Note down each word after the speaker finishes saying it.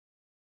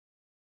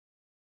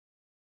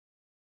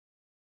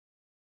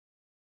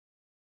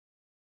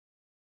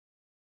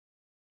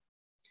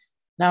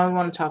Now we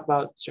want to talk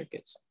about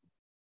circuits.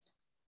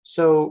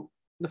 So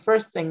the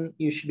first thing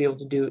you should be able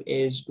to do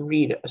is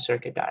read a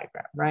circuit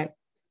diagram, right?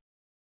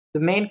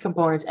 The main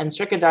components, and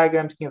circuit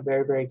diagrams can get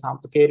very, very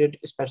complicated,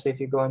 especially if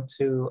you're going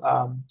to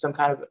some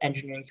kind of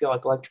engineering field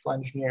like electrical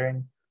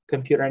engineering,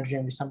 computer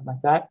engineering, or something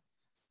like that.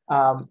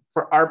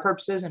 For our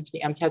purposes and for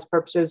the MCAT's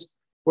purposes,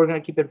 we're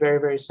going to keep it very,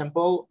 very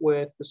simple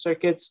with the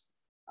circuits.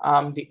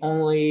 The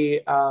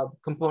only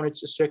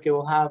components a circuit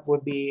will have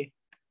would be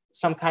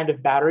some kind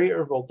of battery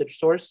or voltage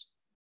source,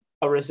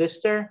 a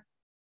resistor,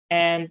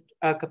 and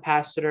a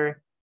capacitor,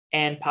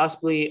 and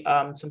possibly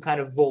some kind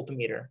of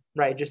voltmeter,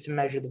 right, just to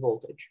measure the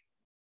voltage.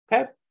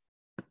 Okay.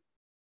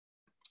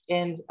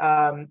 And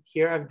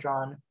here I've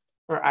drawn,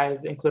 or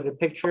I've included a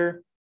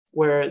picture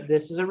where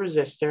this is a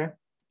resistor.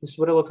 This is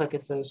what it looks like.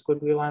 It's a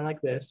squiggly line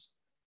like this.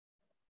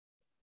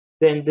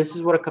 Then this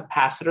is what a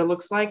capacitor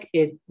looks like.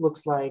 It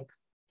looks like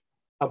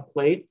a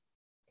plate,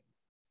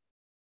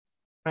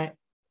 right?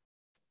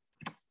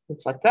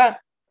 Looks like that.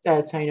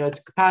 That's how you know it's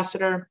a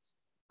capacitor.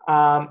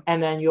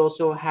 And then you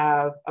also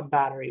have a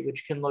battery,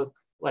 which can look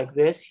like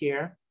this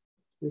here.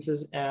 This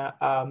is a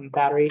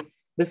battery.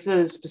 This is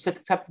a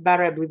specific type of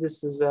battery. I believe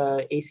this is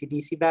a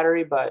AC/DC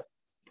battery, but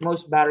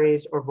most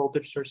batteries or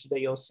voltage sources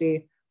that you'll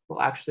see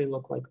will actually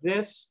look like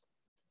this,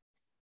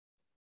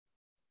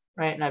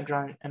 right? And I've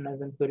drawn and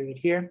I've included it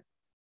here,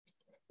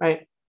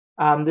 right?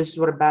 This is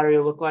what a battery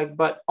will look like,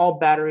 but all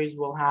batteries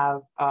will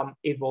have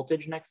a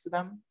voltage next to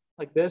them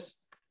like this.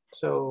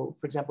 So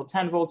for example,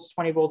 10 volts,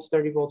 20 volts,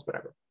 30 volts,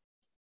 whatever.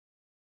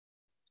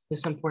 This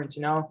is important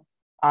to know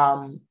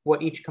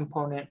what each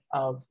component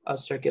of a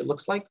circuit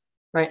looks like,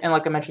 right? And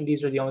like I mentioned,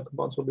 these are the only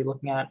components we'll be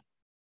looking at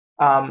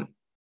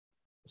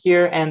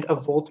here. And a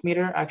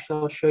voltmeter,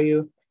 actually, I'll show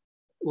you,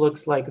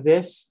 looks like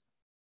this.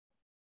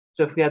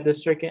 So if we had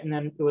this circuit and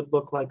then it would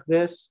look like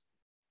this,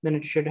 then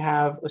it should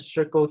have a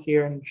circle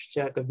here and it should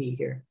say like a V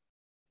here.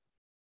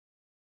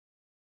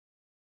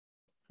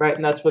 Right,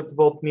 and that's what the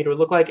voltmeter would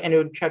look like, and it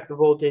would check the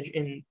voltage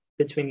in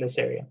between this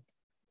area.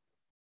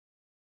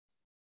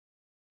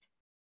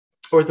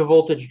 Or the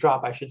voltage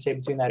drop, I should say,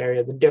 between that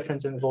area, the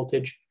difference in the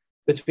voltage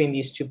between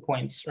these 2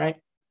 points, right?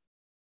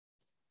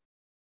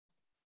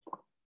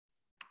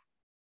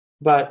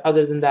 But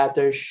other than that,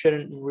 there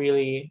shouldn't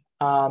really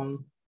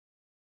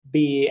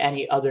be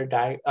any other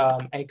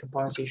any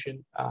components you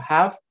should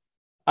have.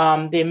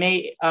 They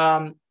may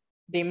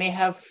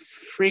have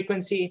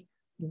frequency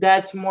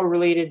that's more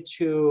related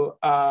to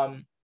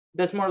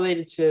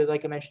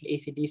like I mentioned,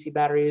 AC/DC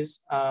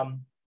batteries.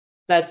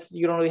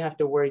 You don't really have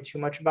to worry too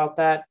much about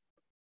that.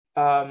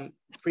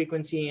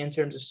 Frequency in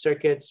terms of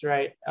circuits,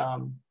 right?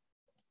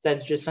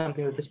 That's just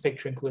something that this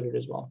picture included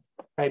as well,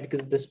 right?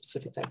 Because of this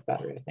specific type of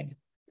battery, I think.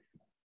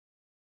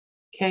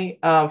 Okay,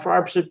 for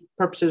our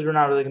purposes, we're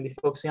not really going to be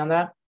focusing on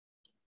that.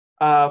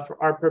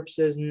 For our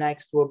purposes,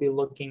 next we'll be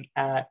looking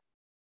at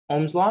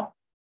Ohm's law,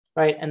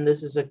 right? And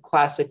this is a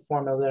classic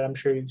formula that I'm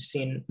sure you've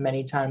seen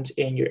many times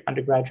in your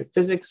undergraduate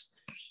physics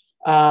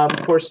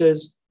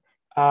courses.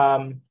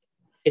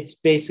 It's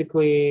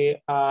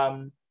basically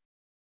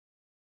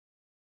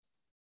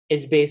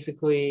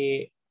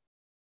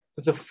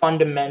the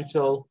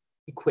fundamental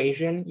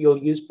equation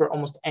you'll use for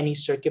almost any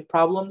circuit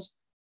problems.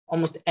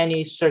 Almost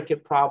any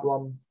circuit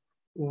problem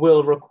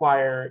will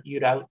require you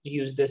to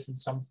use this in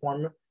some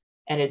form.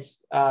 And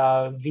it's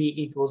V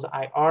equals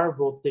IR,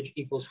 voltage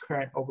equals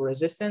current over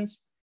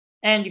resistance.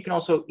 And you can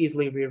also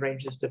easily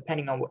rearrange this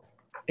depending on what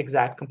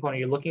exact component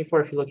you're looking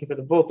for. If you're looking for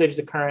the voltage,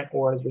 the current,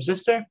 or the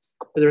resistor,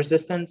 or the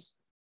resistance,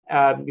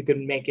 you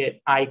can make it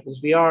I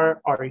equals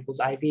VR, R equals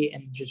IV,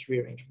 and just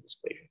rearrange this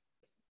equation.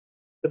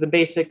 But the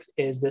basics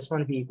is this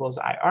one, V equals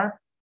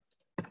IR.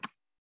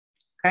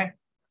 Okay.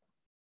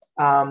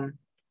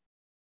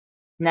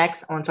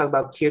 Next, I want to talk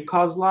about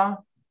Kirchhoff's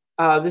law.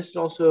 This is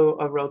also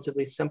a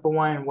relatively simple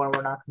one and one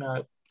we're not going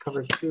to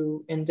cover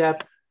too in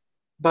depth,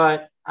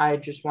 but I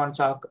just want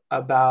to talk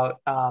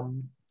about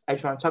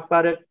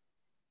it.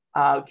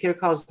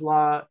 Kirchhoff's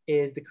law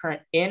is the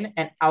current in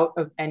and out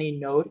of any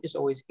node is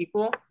always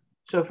equal.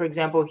 So for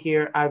example,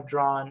 here I've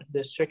drawn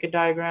this circuit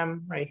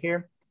diagram right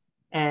here.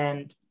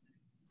 And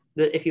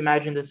if you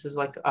imagine this is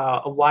like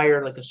a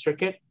wire, like a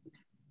circuit,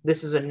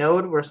 this is a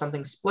node where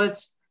something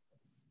splits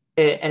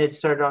and it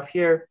started off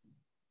here.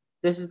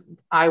 This is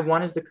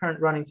I1 is the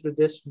current running through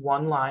this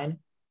one line.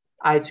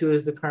 I2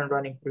 is the current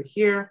running through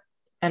here.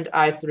 And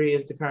I3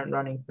 is the current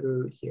running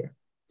through here,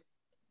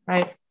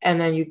 right? And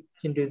then you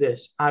can do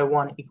this.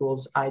 I1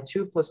 equals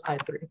I2 plus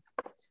I3,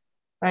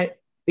 right?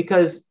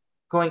 Because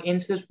going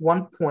into this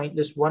one point,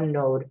 this one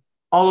node,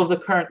 all of the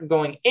current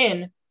going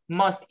in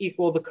must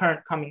equal the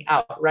current coming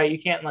out, right? You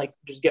can't like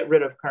just get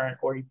rid of current,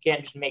 or you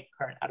can't just make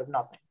current out of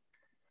nothing.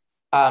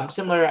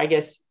 Similar, I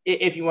guess,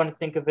 if you want to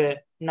think of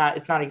it,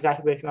 it's not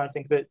exactly, but if you want to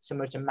think of it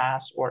similar to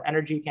mass or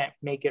energy, you can't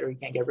make it or you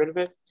can't get rid of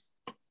it.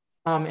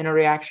 In a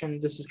reaction,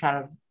 this is kind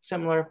of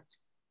similar.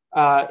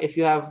 If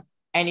you have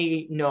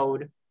any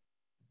node,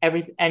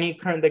 any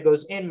current that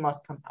goes in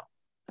must come out,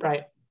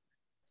 right?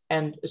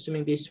 And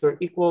assuming these two are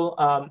equal,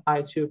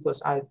 I2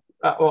 plus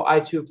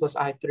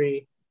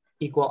I3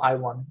 equal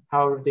I1,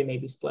 however they may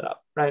be split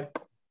up, right?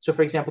 So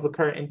for example, the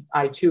current in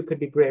I2 could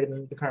be greater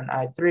than the current in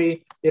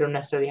I3. They don't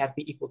necessarily have to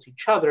be equal to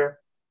each other,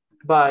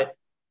 but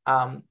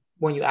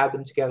when you add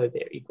them together,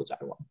 they're equal to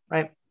I1,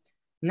 right?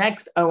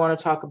 Next, I want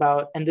to talk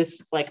about, and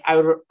this, like, I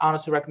would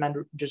honestly recommend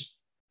just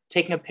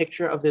taking a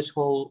picture of this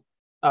whole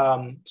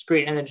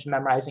screen and then just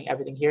memorizing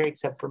everything here,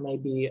 except for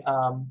maybe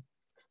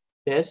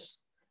this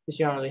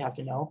you don't really have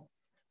to know.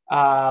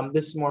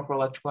 This is more for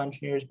electrical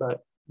engineers,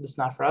 but this is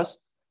not for us.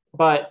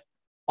 But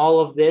all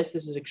of this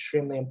is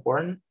extremely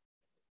important.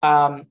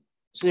 So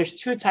there's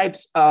two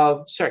types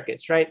of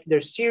circuits, right?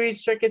 There's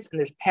series circuits and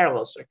there's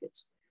parallel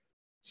circuits.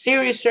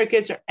 Series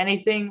circuits are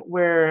anything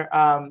where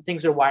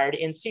things are wired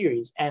in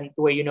series. And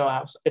the way you know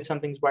how, if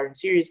something's wired in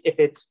series, if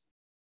it's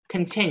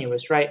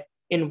continuous, right?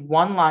 In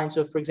one line.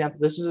 So for example,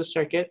 this is a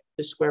circuit,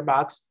 this square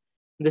box,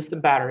 this is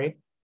the battery,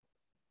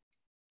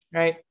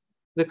 right?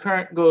 The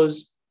current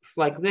goes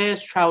like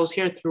this, travels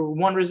here through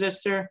one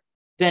resistor,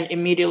 then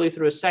immediately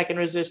through a second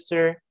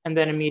resistor, and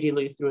then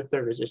immediately through a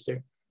third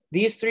resistor.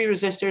 These three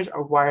resistors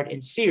are wired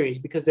in series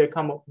because they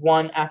come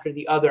one after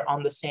the other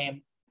on the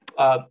same,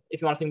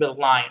 if you want to think about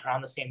a line, or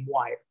on the same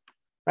wire,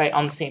 right?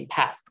 On the same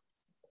path.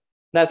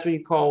 That's what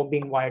you call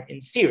being wired in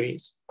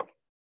series.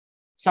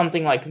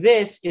 Something like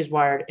this is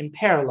wired in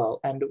parallel.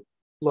 And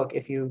look,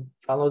 if you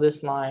follow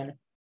this line,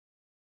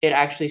 it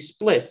actually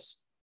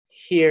splits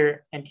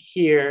here and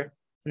here,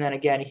 and then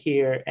again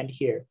here and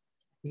here.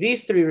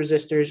 These three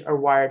resistors are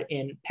wired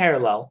in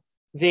parallel.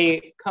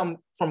 They come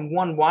from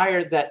one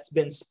wire that's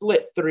been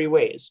split three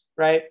ways,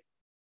 right?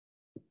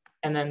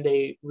 And then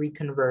they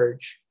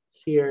reconverge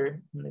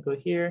here, and they go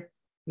here,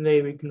 and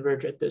they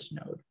reconverge at this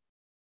node.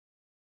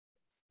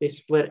 They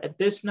split at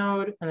this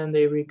node, and then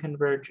they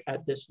reconverge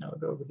at this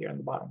node over here on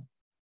the bottom,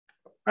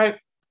 right?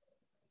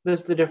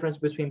 This is the difference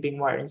between being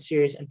wired in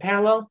series and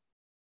parallel.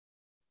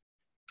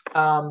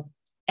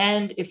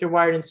 And if you're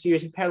wired in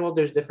series and parallel,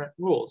 there's different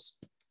rules.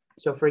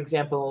 So for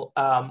example,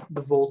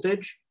 the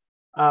voltage.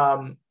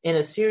 In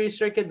a series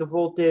circuit, the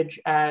voltage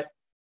at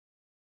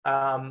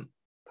 0.1,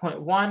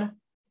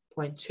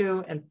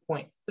 0.2, and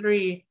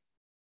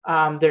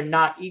 0.3, they're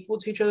not equal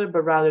to each other,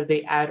 but rather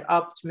they add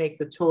up to make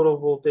the total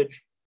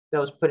voltage that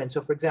was put in.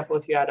 So for example,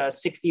 if you had a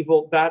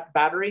 60-volt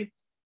battery,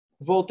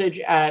 voltage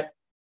at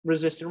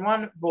resistor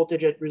 1,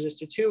 voltage at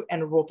resistor 2,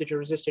 and voltage at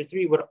resistor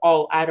 3 would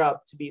all add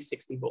up to be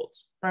 60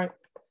 volts, right?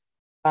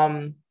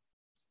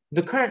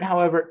 The current,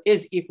 however,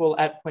 is equal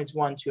at points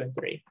 1, 2, and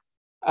 3.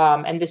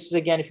 And this is,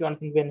 again, if you want to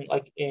think of it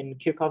like in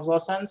Kirchhoff's law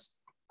sense,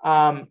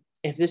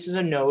 if this is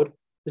a node,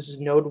 this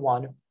is node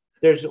 1,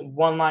 there's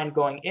one line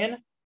going in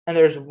and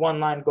there's one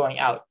line going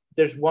out. If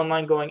there's one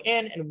line going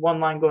in and one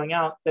line going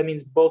out, that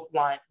means both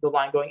the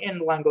line going in,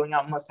 the line going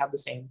out must have the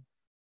same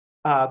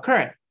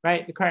current,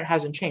 right? The current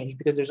hasn't changed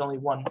because there's only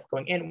one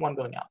going in, one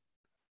going out,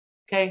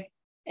 okay?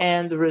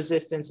 And the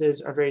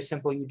resistances are very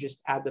simple. You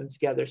just add them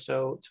together.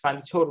 So to find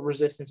the total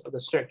resistance of the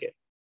circuit,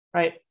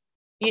 right?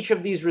 Each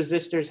of these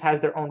resistors has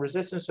their own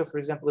resistance. So for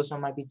example, this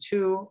one might be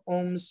 2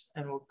 ohms,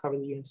 and we'll cover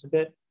the units a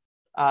bit,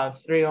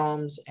 3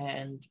 ohms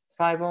and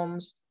 5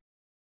 ohms,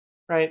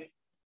 right?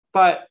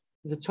 But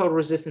the total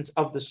resistance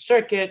of the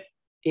circuit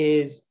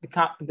is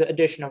the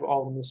addition of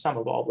all of them, the sum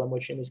of all of them,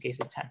 which in this case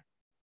is 10.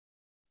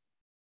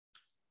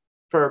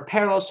 For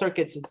parallel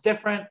circuits, it's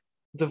different.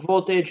 The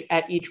voltage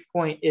at each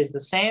point is the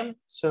same.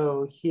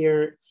 So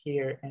here,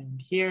 here,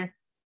 and here,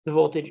 the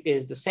voltage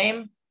is the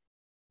same.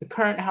 The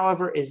current,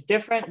 however, is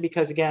different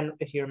because, again,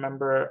 if you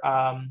remember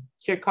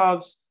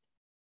Kirchhoff's,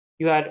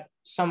 you had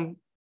some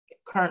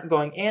current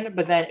going in,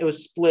 but then it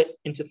was split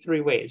into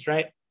three ways,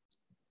 right?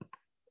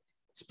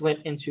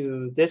 Split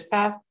into this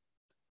path,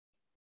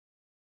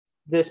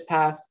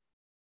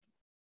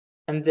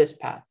 and this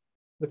path,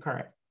 the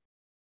current,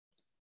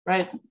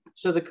 right?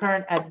 So the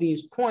current at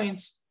these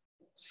points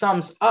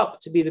sums up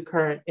to be the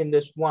current in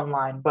this one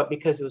line, but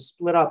because it was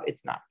split up,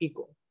 it's not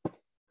equal.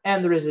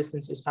 And the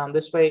resistance is found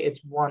this way.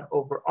 It's 1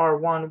 over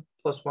R1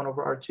 plus 1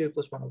 over R2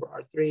 plus 1 over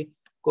R3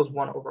 equals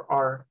 1 over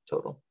R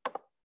total.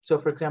 So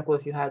for example,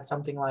 if you had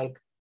something like,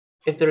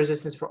 if the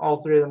resistance for all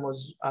three of them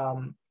was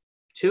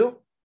 2,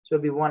 so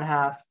it'd be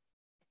 1/2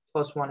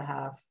 plus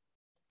 1/2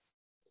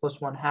 plus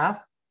 1/2,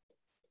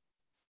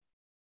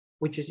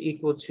 which is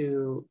equal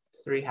to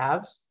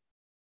 3/2.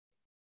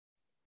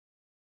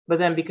 But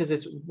then because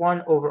it's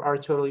 1 over R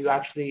total, you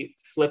actually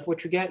flip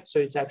what you get. So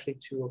it's actually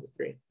 2 over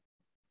 3.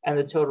 And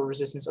the total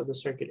resistance of the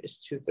circuit is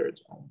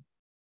 2/3 ohm.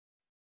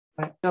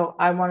 Right. So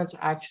I wanted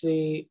to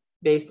actually,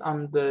 based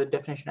on the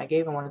definition I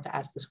gave, I wanted to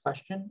ask this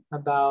question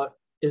about,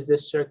 is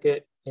this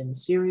circuit in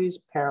series,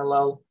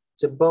 parallel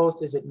to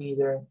both? Is it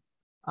neither?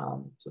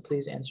 So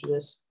please answer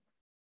this.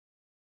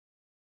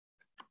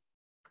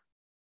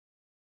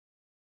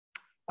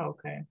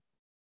 Okay.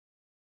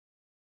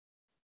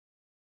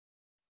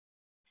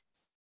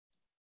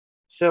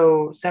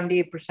 So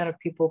 78% of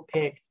people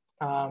picked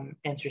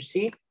answer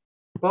C,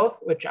 both,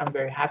 which I'm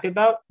very happy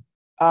about.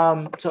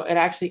 So it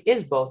actually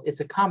is both. It's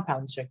a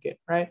compound circuit,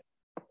 right?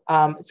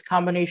 It's a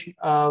combination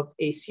of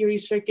a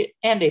series circuit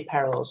and a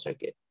parallel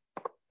circuit.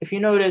 If you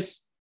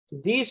notice,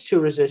 these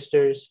two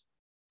resistors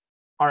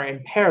are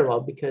in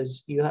parallel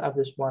because you have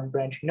this one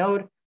branching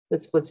node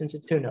that splits into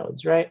two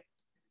nodes, right?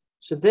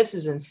 So this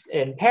is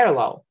in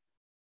parallel.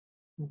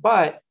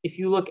 But if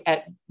you look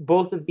at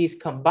both of these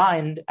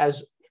combined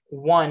as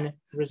one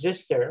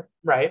resistor,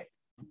 right,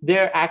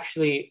 they're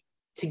actually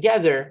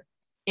together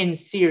in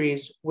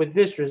series with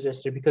this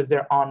resistor because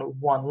they're on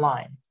one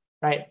line,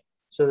 right?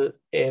 So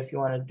if you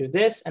want to do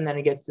this, and then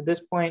it gets to this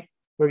point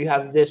where you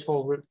have this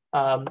whole,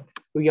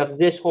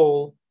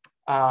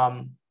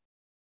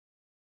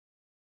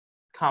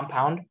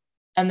 compound,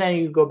 and then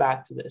you go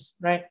back to this,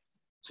 right?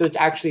 So it's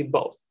actually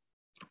both.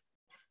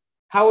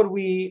 How would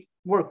we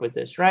work with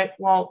this, right?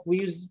 Well, we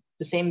use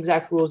the same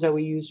exact rules that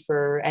we use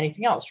for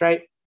anything else,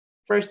 right?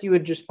 First, you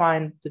would just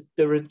find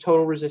the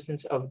total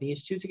resistance of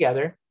these two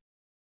together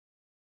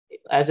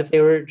as if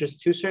they were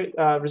just two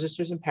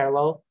resistors in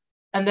parallel.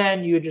 And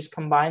then you would just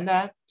combine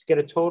that to get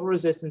a total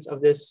resistance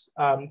of this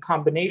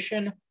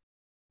combination.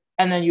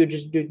 And then you would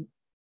just do,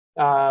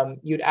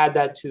 you'd add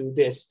that to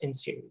this in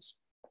series.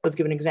 Let's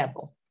give an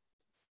example.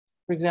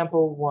 For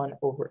example,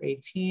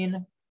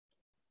 1/18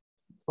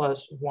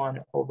 plus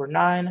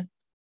 1/9,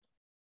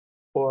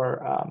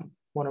 or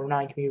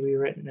 1/9 can be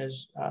rewritten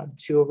as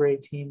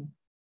 2/18,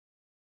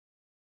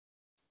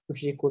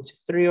 which is equal to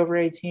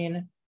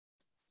 3/18.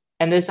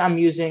 And this I'm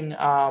using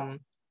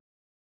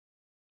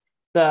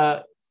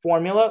the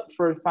formula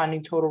for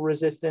finding total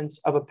resistance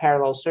of a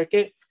parallel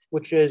circuit,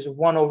 which is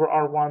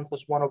 1/R1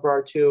 plus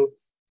 1/R2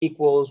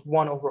 equals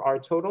 1/R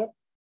total,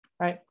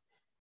 right?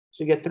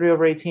 So you get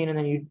 3/18, and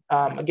then you,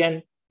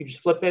 again, you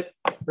just flip it.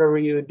 Whatever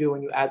you would do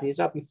when you add these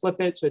up, you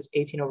flip it. So it's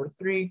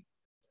 18/3,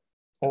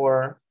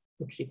 or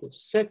which is equal to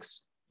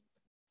 6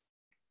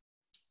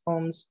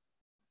 ohms.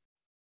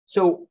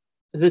 So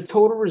the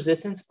total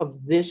resistance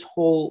of this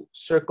whole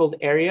circled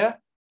area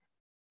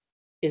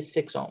is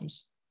 6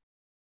 ohms,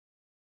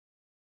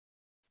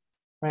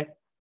 right?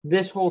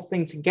 This whole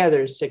thing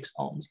together is 6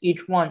 ohms.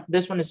 Each one,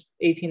 this one is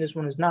 18, this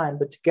one is 9,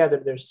 but together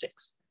there's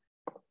 6.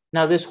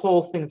 Now this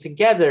whole thing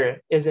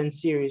together is in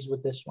series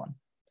with this one.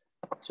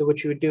 So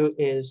what you would do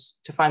is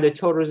to find the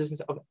total resistance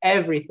of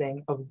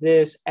everything, of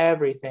this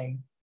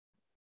everything,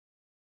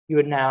 you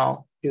would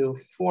now do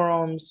 4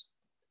 ohms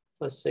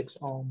plus 6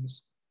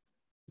 ohms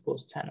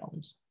equals 10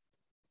 ohms,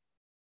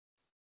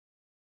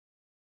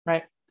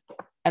 right?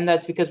 And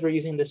that's because we're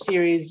using the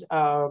series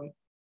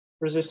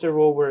resistor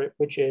rule,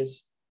 which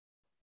is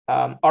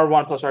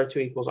R1 plus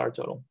R2 equals R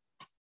total.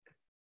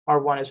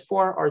 R1 is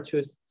 4, R2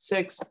 is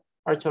 6,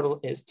 R total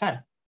is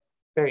 10.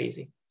 Very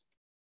easy.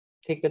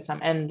 Take the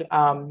time, and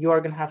you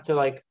are gonna have to,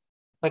 like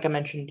I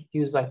mentioned,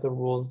 use like the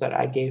rules that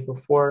I gave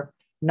before,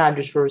 not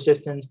just for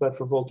resistance, but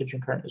for voltage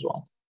and current as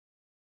well.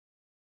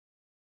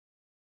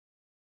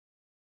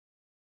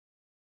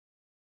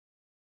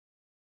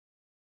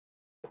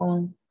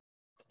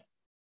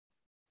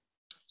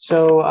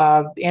 So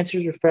the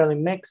answers are fairly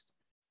mixed.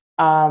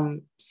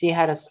 C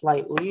had a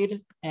slight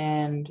lead,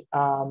 and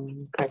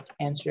correct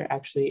answer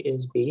actually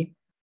is B.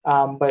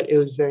 But it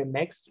was very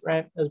mixed,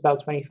 right? It was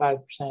about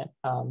 25%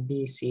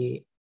 B,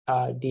 C,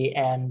 D,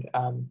 and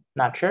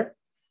not sure.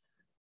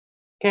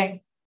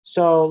 Okay,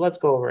 so let's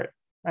go over it,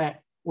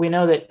 right? We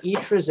know that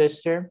each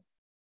resistor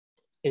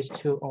is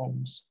 2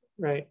 ohms,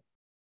 right?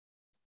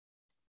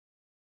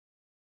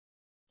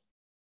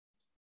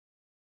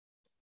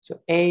 So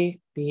A,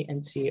 B,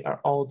 and C are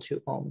all 2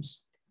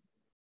 ohms.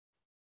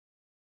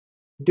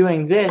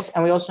 Doing this,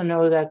 and we also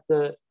know that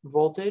the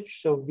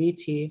voltage, so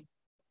VT,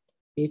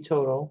 V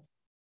total,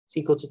 is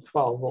equal to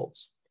 12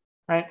 volts,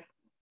 right?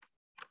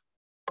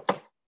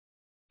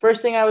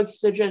 First thing I would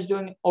suggest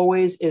doing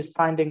always is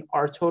finding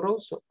R total.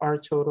 So R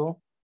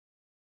total,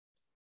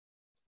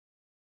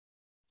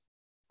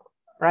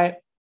 right?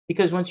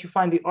 Because once you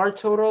find the R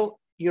total,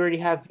 you already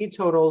have V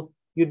total,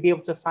 you'd be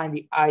able to find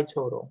the I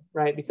total,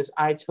 right? Because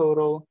I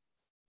total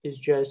is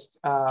just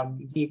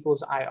V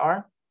equals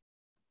IR,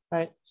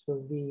 right?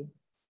 So V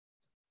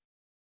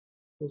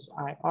equals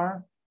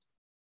IR,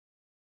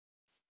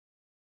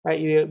 right?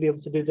 You'll be able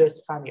to do this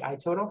to find the I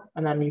total,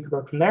 and then you can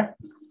go from there.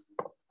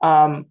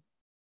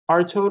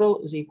 R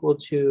total is equal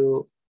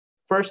to,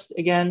 first,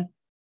 again,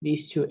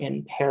 these two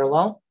in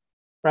parallel,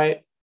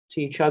 right,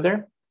 to each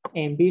other,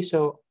 A and B.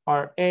 So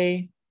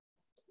RA,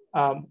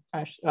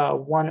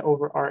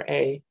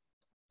 1/RA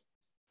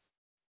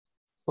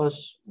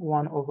plus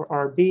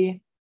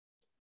 1/RB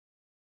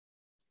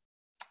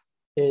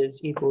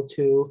is equal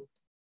to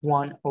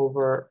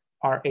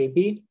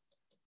 1/RAB,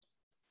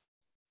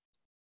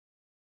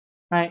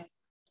 right?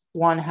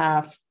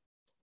 1/2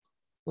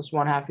 plus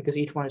 1/2, because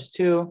each one is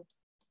 2.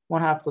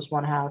 1/2 plus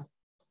 1/2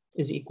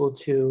 is equal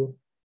to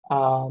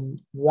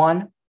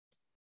 1,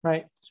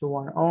 right? So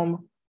 1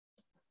 ohm.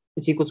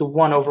 It's equal to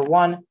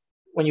 1/1.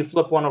 When you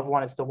flip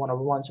 1/1, it's the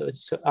 1/1. So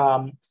it's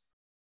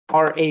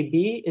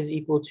RAB is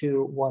equal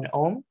to 1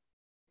 ohm.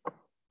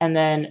 And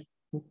then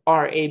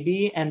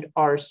RAB and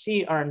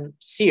RC are in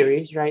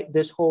series, right?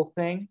 This whole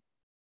thing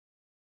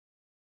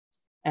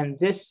and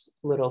this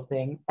little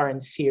thing are in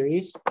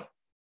series.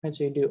 And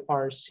so you do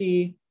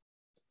RC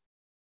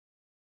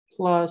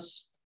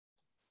plus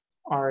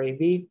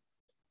RAB.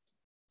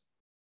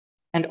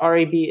 And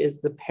RAB is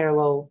the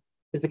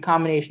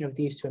combination of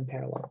these two in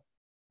parallel,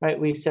 right?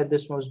 We said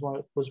this one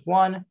was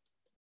 1.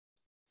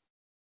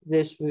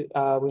 This we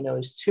know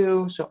is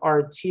 2. So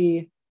RT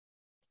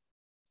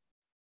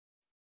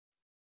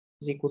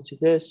is equal to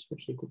this,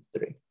 which is equal to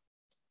 3.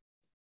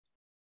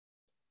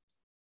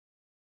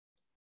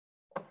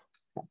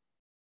 Okay.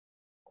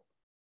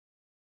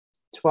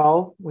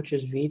 12, which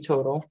is V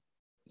total,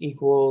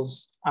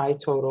 equals I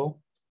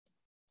total.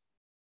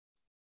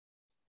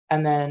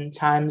 And then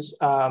times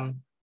R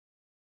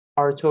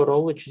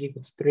total, which is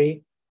equal to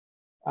 3.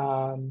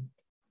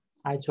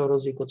 I total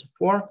is equal to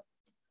 4.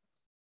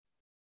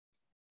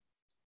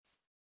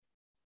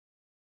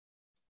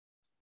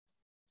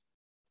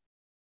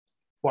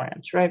 Four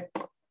amps, right?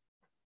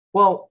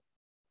 Well,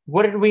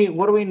 what do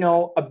we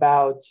know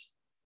about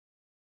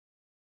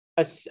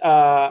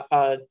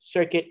a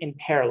circuit in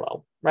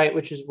parallel, right?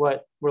 Which is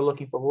what we're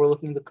looking for. We're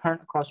looking at the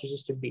current across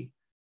resistor B.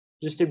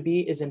 Resistor B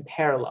is in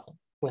parallel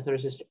with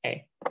resistor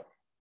A.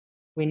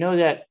 We know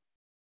that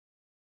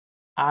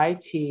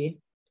IT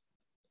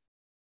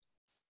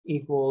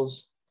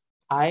equals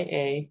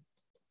IA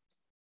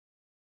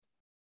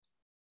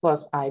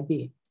plus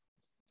IB.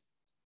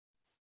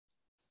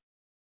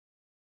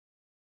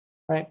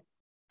 Right?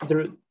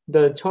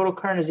 The total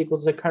current is equal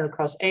to the current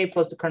across A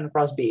plus the current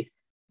across B,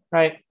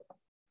 right?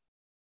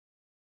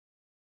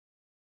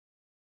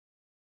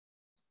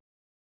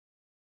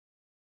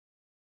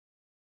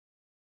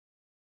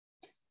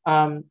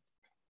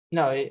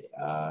 No,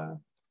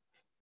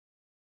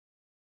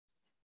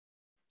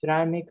 did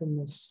I make a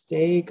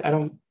mistake?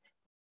 Did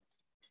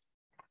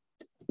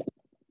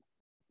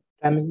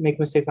I make a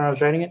mistake when I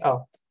was writing it?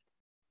 Oh,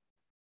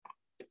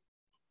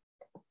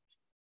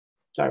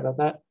 sorry about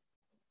that.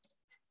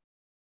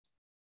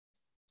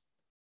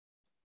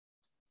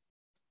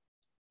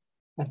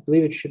 I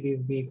believe it should be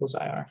V equals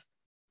IR.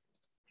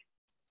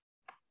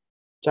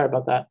 Sorry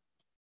about that.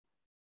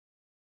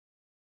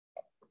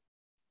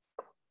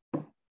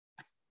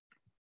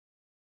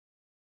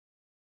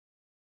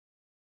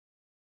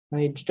 Let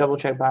me just double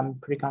check, but I'm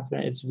pretty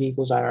confident it's V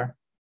equals IR.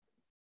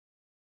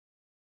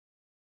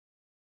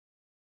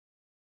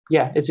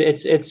 Yeah, it's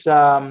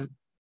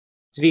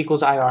V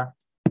equals IR.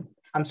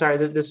 I'm sorry,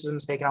 this was a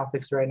mistake, and I'll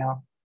fix it right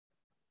now.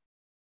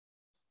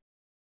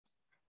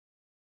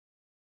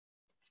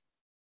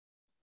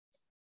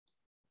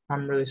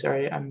 I'm really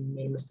sorry, I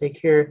made a mistake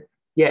here.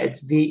 Yeah, it's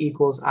V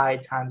equals I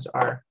times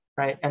R,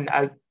 right? And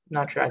I'm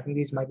not sure, I think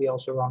these might be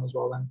also wrong as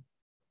well then.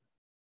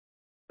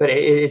 But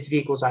it's V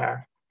equals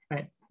IR,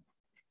 right?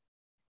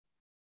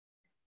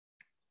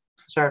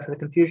 Sorry for the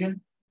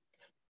confusion.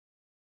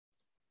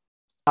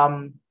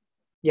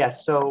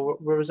 Yes, so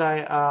where was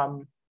I?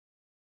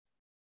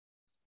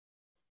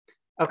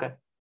 Okay.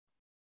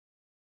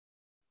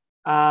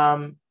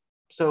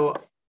 So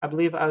I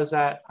believe I was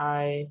at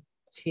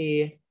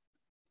IT,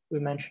 we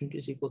mentioned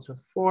is equal to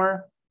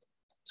 4.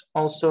 It's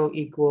also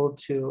equal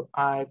to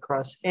I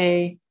cross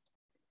A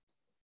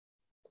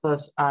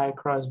plus I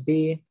cross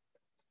B.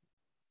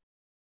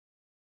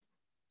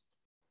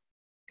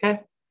 Okay.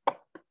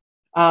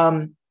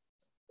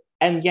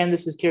 And again,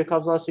 this is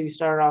Kirchhoff's law. So you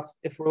start off,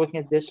 if we're looking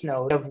at this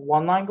node, you have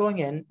one line going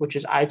in, which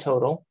is I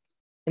total,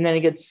 and then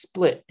it gets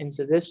split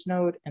into this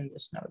node and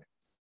this node.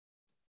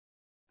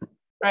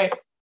 Right.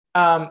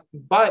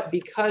 But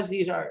because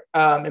these are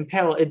in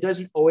parallel, it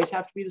doesn't always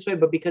have to be this way,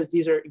 but because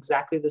these are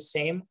exactly the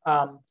same,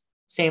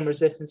 same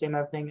resistance, same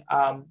everything,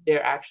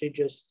 they're actually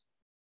just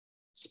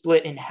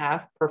split in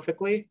half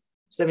perfectly.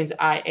 So that means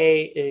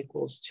IA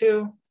equals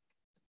 2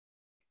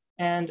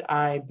 and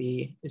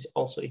IB is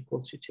also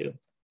equal to 2.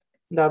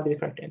 That would be the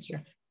correct answer,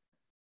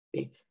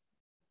 B.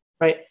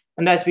 Right?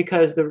 And that's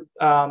because they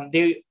have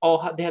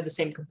the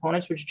same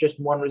components, which is just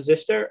one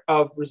resistor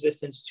of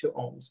resistance 2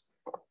 ohms.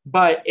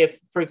 But if,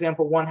 for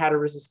example, one had a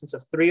resistance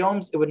of 3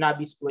 ohms, it would not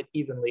be split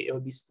evenly. It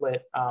would be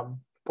split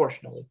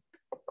proportionally.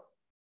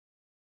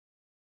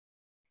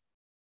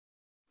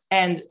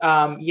 And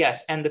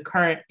yes, and the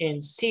current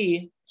in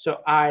C,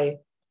 so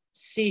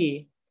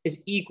IC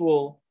is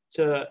equal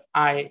to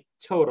I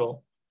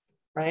total,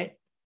 right?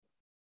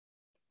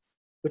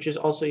 Which is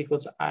also equal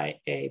to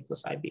IA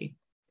plus IB.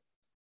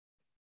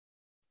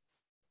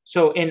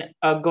 So in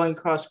going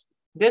across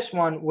this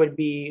one would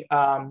be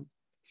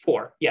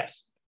 4.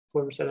 Yes,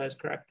 whoever said that is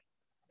correct.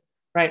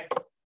 Right?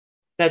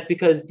 That's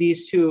because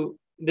these two,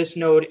 this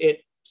node,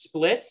 it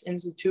splits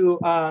into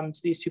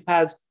these two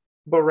paths,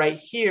 but right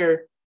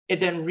here, it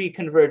then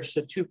reconverges.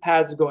 So 2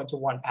 paths go into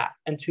 1 path,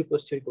 and 2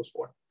 plus 2 equals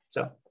 4.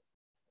 So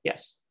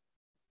yes,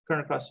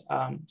 current across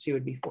C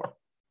would be 4.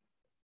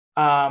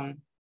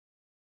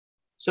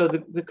 So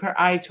the current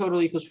I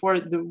total equals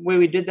 4. The way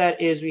we did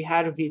that is we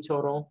had a V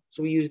total.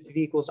 So we used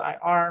V equals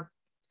IR.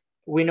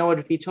 We know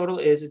what V total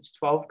is. It's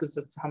 12 because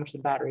that's how much the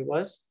battery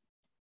was.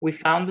 We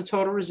found the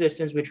total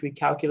resistance, which we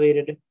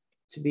calculated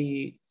to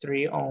be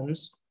 3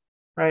 ohms,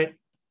 right?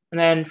 And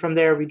then from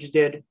there, we just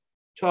did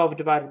 12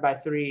 divided by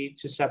 3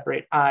 to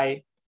separate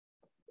I,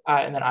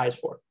 and then I is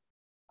 4.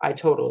 I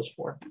total is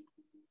 4.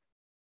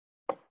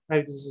 Right,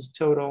 because this is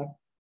total.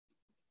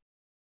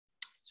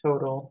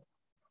 total.